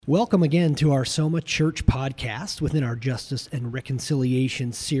Welcome again to our Soma Church podcast within our Justice and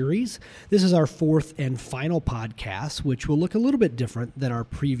Reconciliation series. This is our fourth and final podcast, which will look a little bit different than our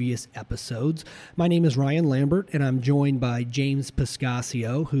previous episodes. My name is Ryan Lambert, and I'm joined by James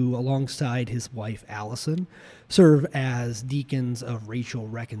Pascascio, who, alongside his wife Allison, serve as deacons of racial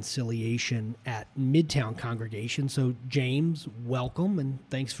reconciliation at Midtown Congregation. So, James, welcome, and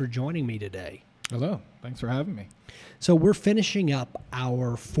thanks for joining me today. Hello. Thanks for having me. So we're finishing up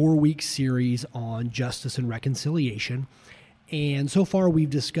our 4-week series on justice and reconciliation. And so far we've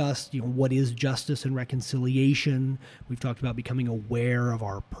discussed, what is justice and reconciliation. We've talked about becoming aware of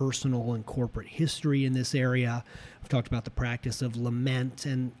our personal and corporate history in this area. We've talked about the practice of lament.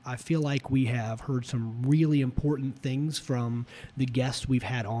 And I feel like we have heard some really important things from the guests we've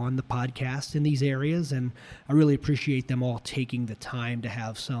had on the podcast in these areas. And I really appreciate them all taking the time to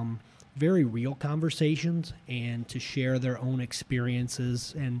have some very real conversations and to share their own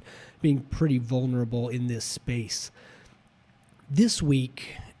experiences and being pretty vulnerable in this space. This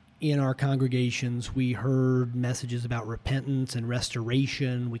week in our congregations, we heard messages about repentance and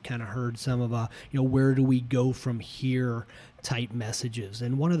restoration. We kind of heard some of where do we go from here type messages.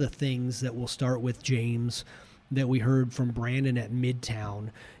 And one of the things that we'll start with, James, that we heard from Brandon at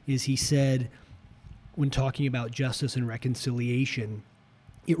Midtown is he said, when talking about justice and reconciliation,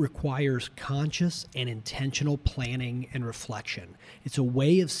 it requires conscious and intentional planning and reflection. It's a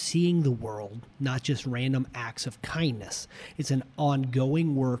way of seeing the world, not just random acts of kindness. It's an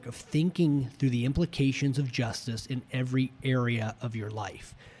ongoing work of thinking through the implications of justice in every area of your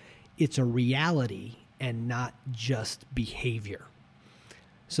life. It's a reality and not just behavior.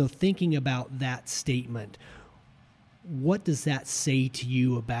 So thinking about that statement, what does that say to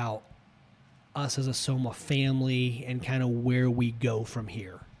you about us as a Soma family and kind of where we go from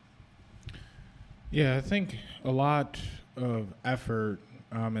here? Yeah, I think a lot of effort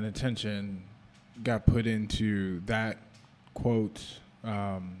and attention got put into that quote,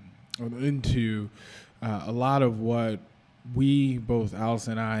 into a lot of what we, both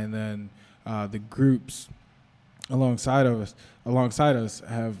Allison and I, and then the groups alongside us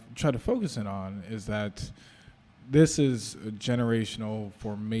have tried to focus in on is that this is a generational,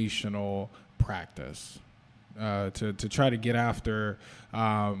 formational practice to try to get after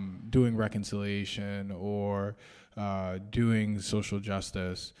doing reconciliation or doing social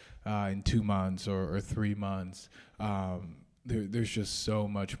justice in 2 months or 3 months. There's just so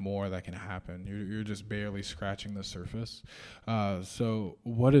much more that can happen. You're just barely scratching the surface. So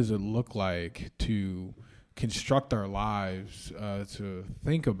what does it look like to construct our lives, to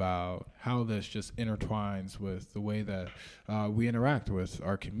think about how this just intertwines with the way that we interact with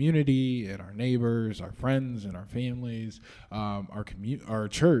our community and our neighbors, our friends and our families, our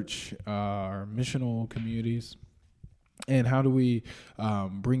church, our missional communities. And how do we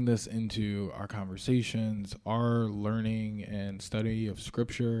bring this into our conversations, our learning and study of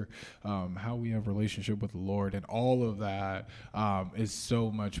Scripture, how we have a relationship with the Lord, and all of that is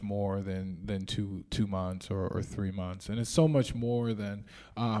so much more than two months or 3 months, and it's so much more than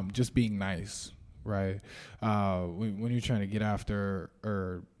just being nice, right? When you're trying to get after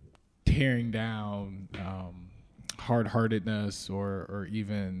or tearing down hard-heartedness or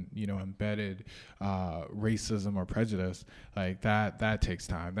even embedded racism or prejudice, like that takes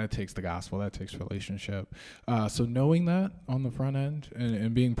time, that takes the gospel, that takes relationship. So knowing that on the front end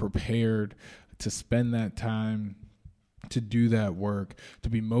and being prepared to spend that time to do that work, to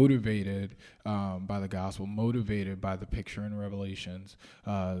be motivated by the gospel, motivated by the picture in Revelations,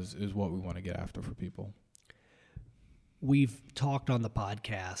 is what we want to get after for people. We've talked on the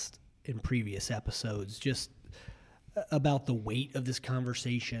podcast in previous episodes just about the weight of this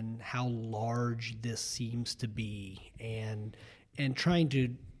conversation, how large this seems to be, and trying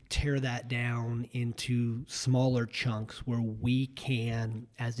to tear that down into smaller chunks where we can,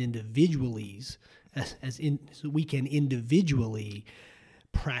 as individuals, so we can individually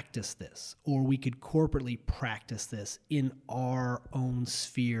practice this, or we could corporately practice this in our own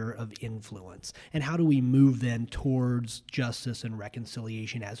sphere of influence. And how do we move then towards justice and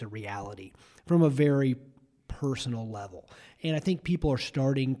reconciliation as a reality from a very personal level? And I think people are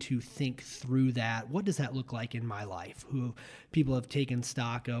starting to think through that. What does that look like in my life? People have taken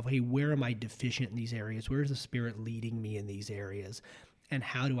stock of, hey, where am I deficient in these areas? Where's the Spirit leading me in these areas? And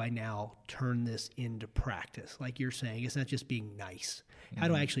how do I now turn this into practice? Like you're saying, it's not just being nice. How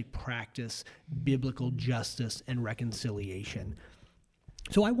do I actually practice biblical justice and reconciliation?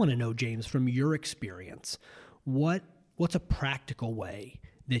 So I want to know, James, from your experience, what's a practical way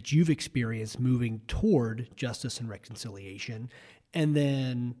that you've experienced moving toward justice and reconciliation? And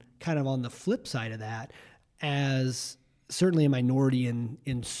then kind of on the flip side of that, as certainly a minority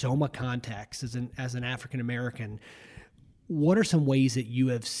in Soma context as an African American, what are some ways that you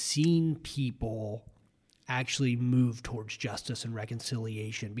have seen people actually move towards justice and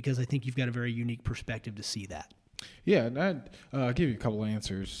reconciliation? Because I think you've got a very unique perspective to see that. Yeah, and I'll give you a couple of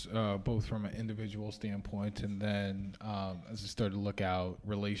answers, both from an individual standpoint and then as I started to look out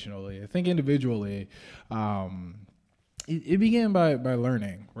relationally. I think individually, it began by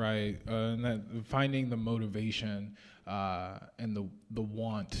learning, right? And that finding the motivation and the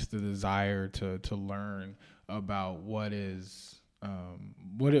want, the desire to learn about what is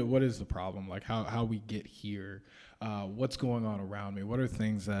the problem, like how we get here, what's going on around me, what are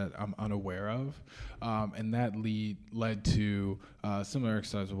things that I'm unaware of, and that led to similar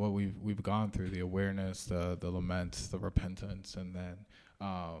exercise of what we've gone through: the awareness, the lament, the repentance, and then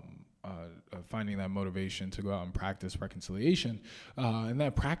finding that motivation to go out and practice reconciliation. And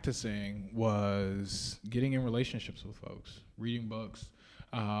that practicing was getting in relationships with folks, reading books,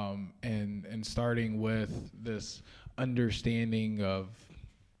 and starting with this understanding of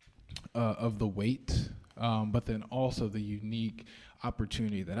the weight, but then also the unique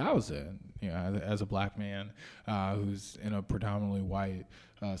opportunity that I was in, as a black man who's in a predominantly white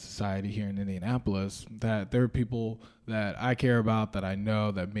society here in Indianapolis, that there are people that I care about, that I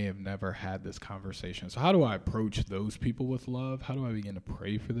know, that may have never had this conversation. So how do I approach those people with love? How do I begin to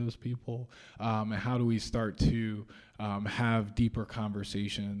pray for those people? And how do we start to have deeper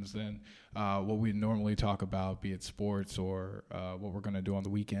conversations than what we normally talk about, be it sports or what we're going to do on the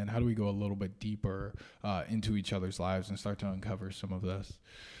weekend? How do we go a little bit deeper into each other's lives and start to uncover some of this?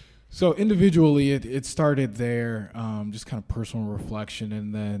 So individually, it started there, just kind of personal reflection,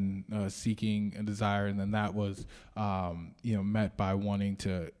 and then seeking a desire, and then that was, met by wanting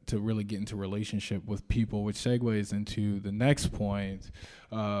to really get into relationship with people, which segues into the next point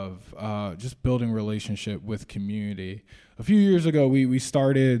of just building relationship with community. A few years ago, we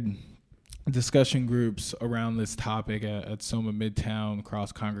started discussion groups around this topic at Soma Midtown,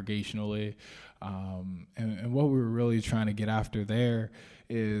 cross-congregationally, and what we were really trying to get after there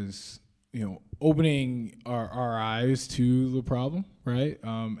is, opening our eyes to the problem, right?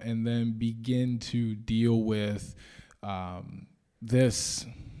 And then begin to deal with this,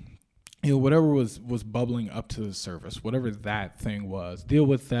 whatever was bubbling up to the surface, whatever that thing was, deal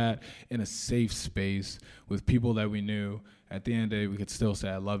with that in a safe space with people that we knew. At the end of the day, we could still say,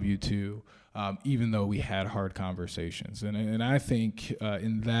 I love you too, even though we had hard conversations. And I think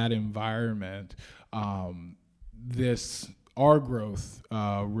in that environment, our growth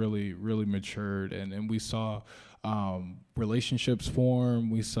really matured, and we saw relationships form.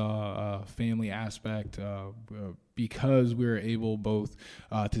 We saw a family aspect because we were able both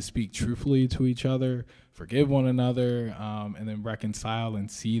to speak truthfully to each other, forgive one another, and then reconcile and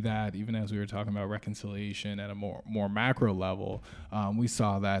see that. Even as we were talking about reconciliation at a more macro level, we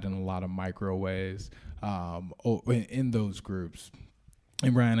saw that in a lot of micro ways in those groups.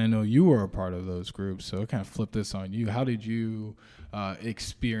 And Brian, I know you were a part of those groups, so I kind of flip this on you. How did you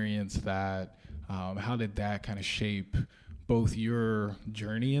experience that? How did that kind of shape both your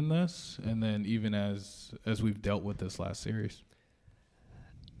journey in this, and then even as we've dealt with this last series?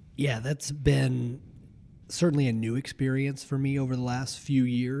 Yeah, that's been certainly a new experience for me over the last few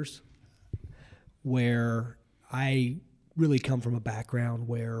years, where I really come from a background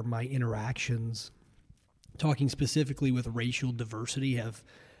where my interactions, talking specifically with racial diversity,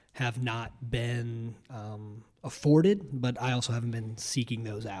 have not been afforded, but I also haven't been seeking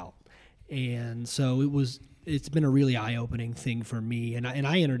those out. And so it's been a really eye-opening thing for me. And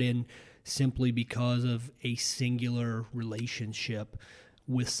I entered in simply because of a singular relationship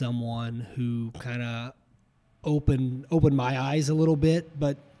with someone who kind of opened my eyes a little bit,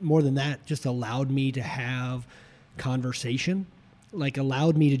 but more than that, just allowed me to have conversation, like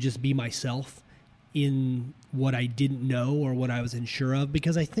allowed me to just be myself in what I didn't know or what I was unsure of.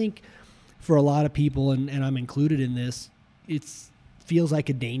 Because I think for a lot of people, and I'm included in this, it feels like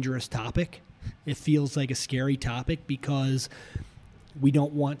a dangerous topic. It feels like a scary topic because we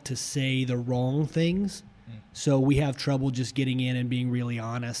don't want to say the wrong things. So we have trouble just getting in and being really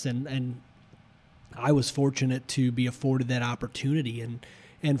honest. And I was fortunate to be afforded that opportunity.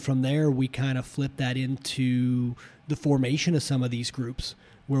 And from there, we kind of flipped that into the formation of some of these groups,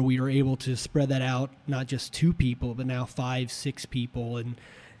 where we were able to spread that out, not just 2 people, but now 5, 6 people.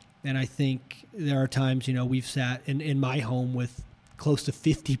 And I think there are times, we've sat in my home with close to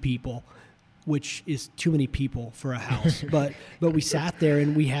 50 people, which is too many people for a house. but we sat there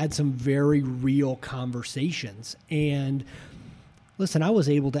and we had some very real conversations. And listen, I was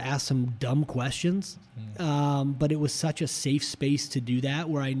able to ask some dumb questions, but it was such a safe space to do that,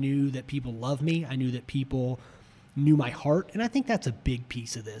 where I knew that people love me. I knew that people knew my heart. And I think that's a big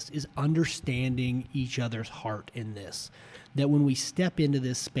piece of this, is understanding each other's heart in this. That when we step into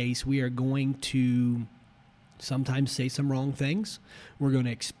this space, we are going to sometimes say some wrong things. We're going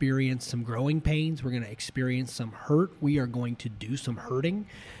to experience some growing pains. We're going to experience some hurt. We are going to do some hurting.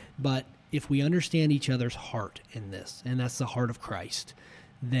 But if we understand each other's heart in this, and that's the heart of Christ,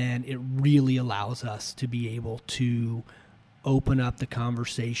 then it really allows us to be able to open up the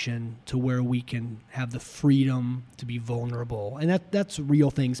conversation to where we can have the freedom to be vulnerable. And that's real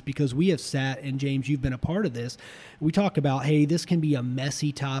things, because we have sat, and James, you've been a part of this. We talk about, hey, this can be a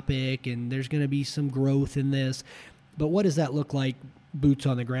messy topic and there's going to be some growth in this. But what does that look like boots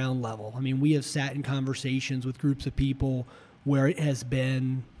on the ground level? I mean, we have sat in conversations with groups of people where it has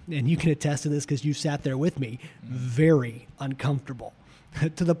been, and you can attest to this because you sat there with me, very uncomfortable.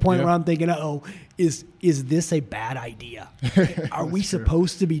 To the point where I'm thinking, is this a bad idea? Are we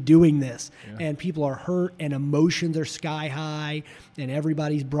supposed to be doing this? Yeah. And people are hurt and emotions are sky high and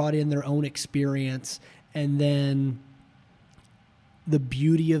everybody's brought in their own experience. And then the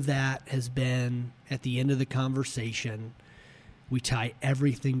beauty of that has been, at the end of the conversation, we tie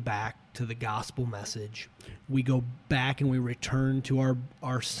everything back to the gospel message. We go back and we return to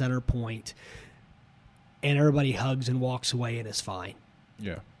our center point, and everybody hugs and walks away and is fine.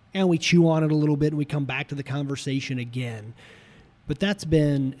 Yeah. And we chew on it a little bit and we come back to the conversation again. But that's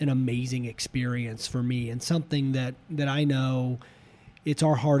been an amazing experience for me, and something that I know it's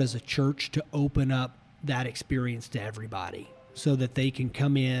our heart as a church to open up that experience to everybody, so that they can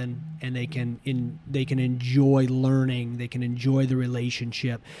come in and they can enjoy learning, they can enjoy the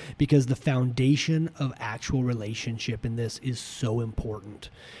relationship, because the foundation of actual relationship in this is so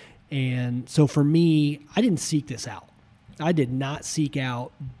important. And so for me, I didn't seek this out. I did not seek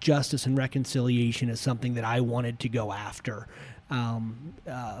out justice and reconciliation as something that I wanted to go after.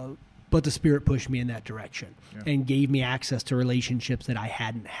 But the Spirit pushed me in that direction and gave me access to relationships that I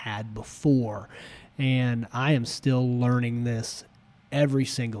hadn't had before. And I am still learning this every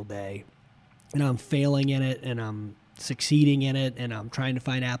single day. And I'm failing in it, and I'm succeeding in it, and I'm trying to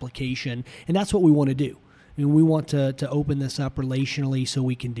find application. And that's what we want to do. And we want to open this up relationally so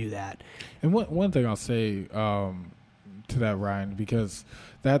we can do that. And one thing I'll say to that, Ryan, because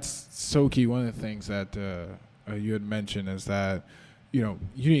that's so key. One of the things that you had mentioned is that, you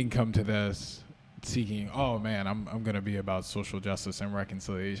didn't come to this seeking, oh man, I'm going to be about social justice and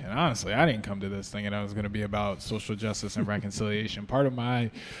reconciliation. Honestly, I didn't come to this thinking I was going to be about social justice and reconciliation. Part of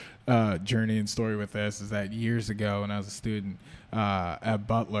my journey and story with this is that years ago, when I was a student at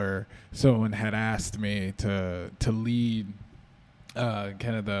Butler, someone had asked me to lead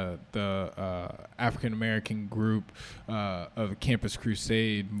kind of the African American group of Campus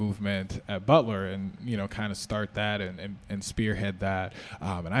Crusade movement at Butler, and kind of start that and spearhead that,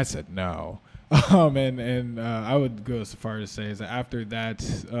 and I said no. And I would go so far as to say is that after that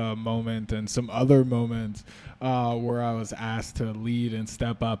moment and some other moments where I was asked to lead and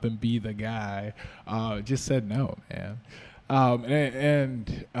step up and be the guy, just said no, man.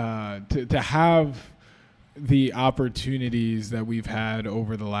 To have the opportunities that we've had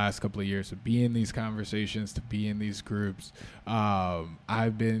over the last couple of years to be in these conversations, to be in these groups,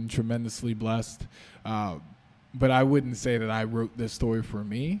 I've been tremendously blessed. But I wouldn't say that I wrote this story for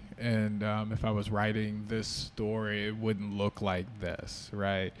me. And if I was writing this story, it wouldn't look like this,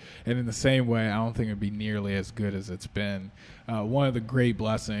 right? And in the same way, I don't think it would be nearly as good as it's been. One of the great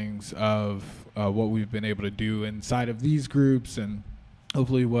blessings of what we've been able to do inside of these groups, and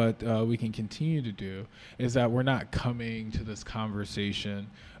hopefully what we can continue to do, is that we're not coming to this conversation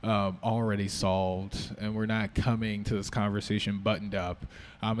already solved, and we're not coming to this conversation buttoned up.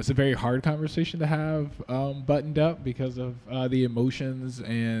 It's a very hard conversation to have buttoned up because of the emotions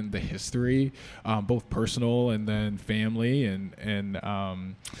and the history, both personal and then family and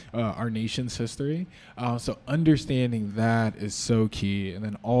our nation's history. So understanding that is so key, and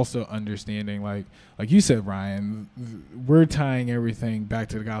then also understanding, like you said, Ryan, we're tying everything back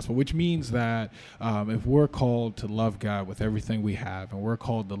to the gospel, which means that if we're called to love God with everything we have, and we're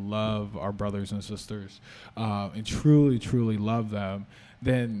called to love our brothers and sisters and truly, truly love them,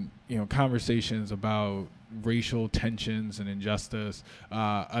 then conversations about racial tensions and injustice,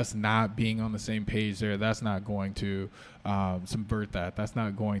 us not being on the same page there, that's not going to subvert that. That's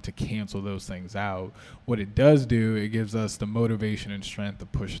not going to cancel those things out. What it does do, it gives us the motivation and strength to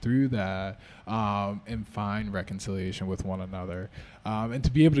push through that and find reconciliation with one another. And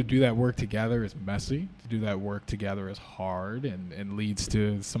to be able to do that work together is messy. To do that work together is hard and leads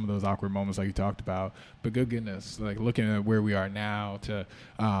to some of those awkward moments like you talked about. But good goodness, like looking at where we are now, to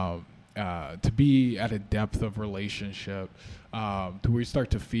be at a depth of relationship to where we start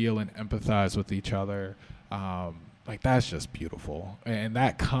to feel and empathize with each other, Like, that's just beautiful. And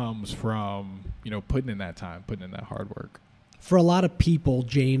that comes from, putting in that time, putting in that hard work. For a lot of people,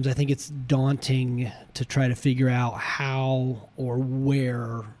 James, I think it's daunting to try to figure out how or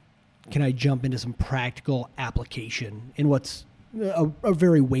where can I jump into some practical application in what's a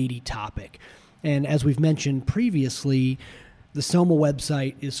very weighty topic. And as we've mentioned previously, the Soma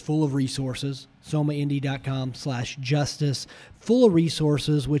website is full of resources, somaindy.com/justice, full of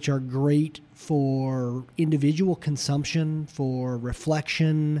resources which are great for individual consumption, for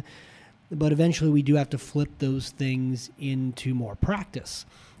reflection, but eventually we do have to flip those things into more practice.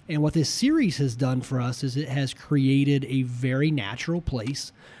 And what this series has done for us is it has created a very natural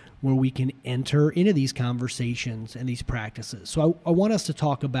place where we can enter into these conversations and these practices. So I want us to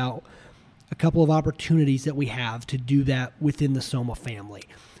talk about a couple of opportunities that we have to do that within the Soma family.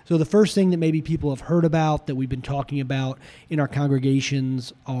 So the first thing that maybe people have heard about that we've been talking about in our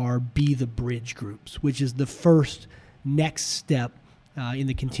congregations are Be the Bridge groups, which is the first next step in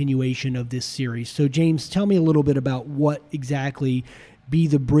the continuation of this series. So James, tell me a little bit about what exactly Be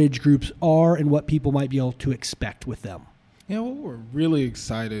the Bridge groups are and what people might be able to expect with them. Yeah, what we're really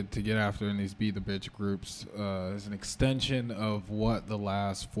excited to get after in these Be the Bridge groups is an extension of what the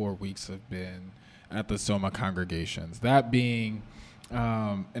last 4 weeks have been at the Soma congregations. That being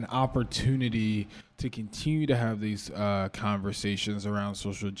an opportunity to continue to have these conversations around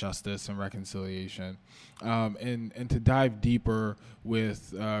social justice and reconciliation, and to dive deeper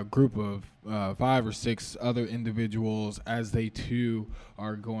with a group of 5 or 6 other individuals as they too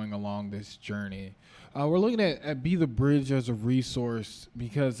are going along this journey. We're looking at Be the Bridge as a resource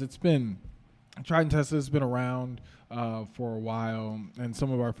because it's been tried and tested. It's been around for a while, and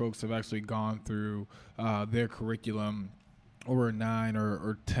some of our folks have actually gone through their curriculum over 9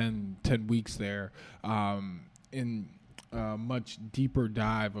 or 10 weeks there in a much deeper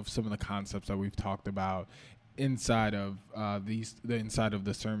dive of some of the concepts that we've talked about inside of inside of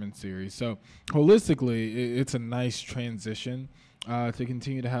the sermon series. So holistically, it's a nice transition to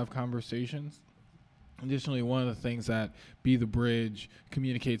continue to have conversations. Additionally, one of the things that Be the Bridge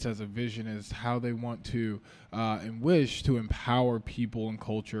communicates as a vision is how they want to and wish to empower people and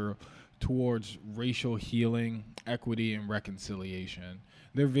culture towards racial healing, equity, and reconciliation.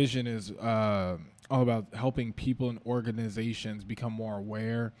 Their vision is all about helping people and organizations become more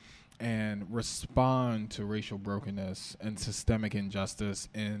aware and respond to racial brokenness and systemic injustice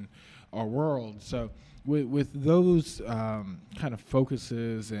in our world. So with those kind of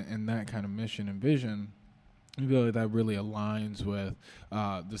focuses and that kind of mission and vision, I feel like that really aligns with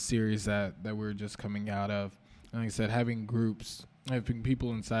the series that we're just coming out of. Like I said, having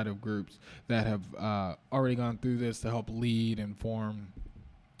people inside of groups that have already gone through this to help lead and form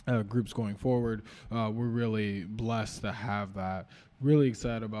groups going forward. We're really blessed to have that. Really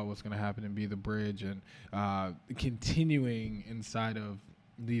excited about what's going to happen and Be the Bridge and continuing inside of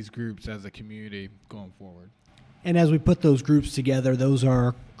these groups as a community going forward. And as we put those groups together, those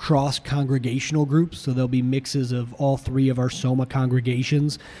are cross-congregational groups, so there'll be mixes of all 3 of our Soma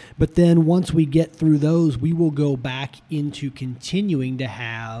congregations. But then once we get through those, we will go back into continuing to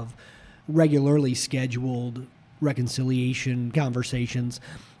have regularly scheduled reconciliation conversations,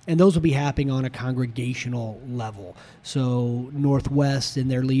 and those will be happening on a congregational level. So Northwest and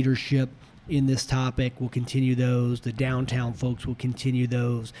their leadership in this topic will continue those. The downtown folks will continue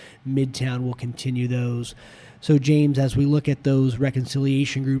those. Midtown will continue those. So, James, as we look at those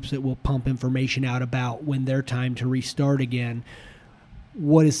reconciliation groups that will pump information out about when their time to restart again,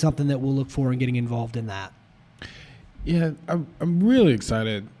 what is something that we'll look for in getting involved in that? Yeah, I'm really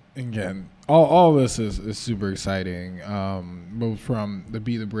excited. Again, all this is super exciting, both from the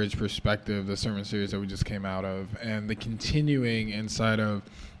Be the Bridge perspective, the sermon series that we just came out of, and the continuing inside of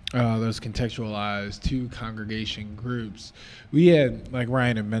those contextualized 2 congregation groups. We had, like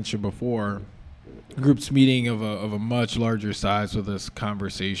Ryan had mentioned before, groups meeting of a much larger size with this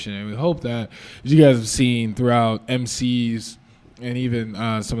conversation, and we hope that, as you guys have seen throughout MCs and even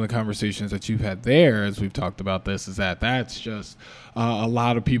some of the conversations that you've had there as we've talked about this, is that's just a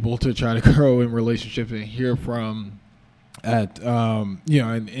lot of people to try to grow in relationships and hear from at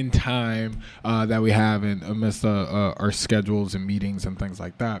in time that we have amidst our schedules and meetings and things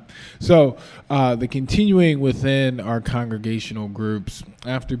like that. So the continuing within our congregational groups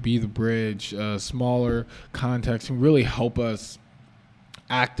after Be the Bridge, smaller context, can really help us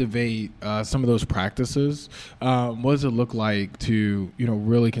activate some of those practices. What does it look like to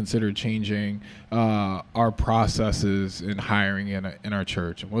really consider changing our processes in hiring in our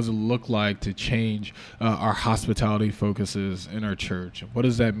church? And what does it look like to change our hospitality focuses in our church? And what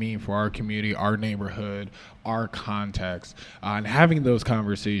does that mean for our community, our neighborhood, our context? And having those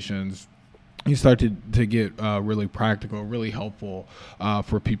conversations you start to get really practical, really helpful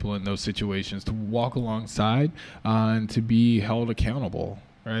for people in those situations to walk alongside and to be held accountable.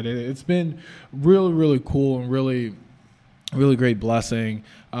 Right? It's been really, really cool and really, really great blessing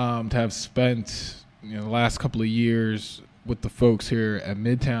to have spent the last couple of years with the folks here at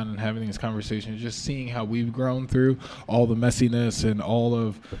Midtown and having these conversations, just seeing how we've grown through all the messiness and all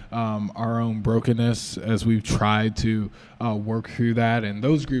of our own brokenness as we've tried to work through that. And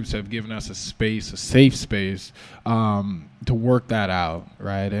those groups have given us a safe space to work that out,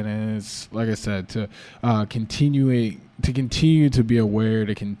 right? And it's, like I said, to continue to be aware,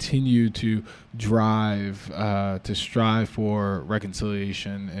 to continue to drive, to strive for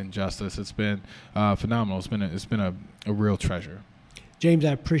reconciliation and justice. It's been phenomenal. It's been a real treasure. James,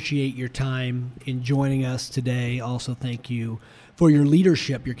 I appreciate your time in joining us today. Also, thank you for your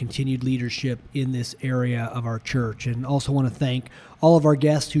leadership, your continued leadership in this area of our church. And also want to thank all of our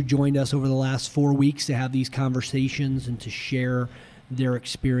guests who joined us over the last 4 weeks to have these conversations and to share their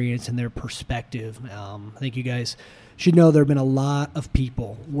experience and their perspective. I think you guys should know there have been a lot of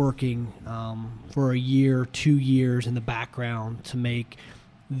people working for a year, 2 years in the background to make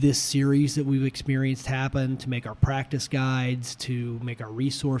this series that we've experienced happen, to make our practice guides, to make our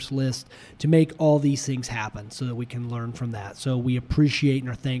resource list, to make all these things happen so that we can learn from that. So we appreciate and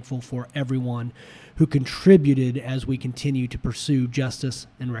are thankful for everyone who contributed as we continue to pursue justice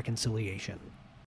and reconciliation.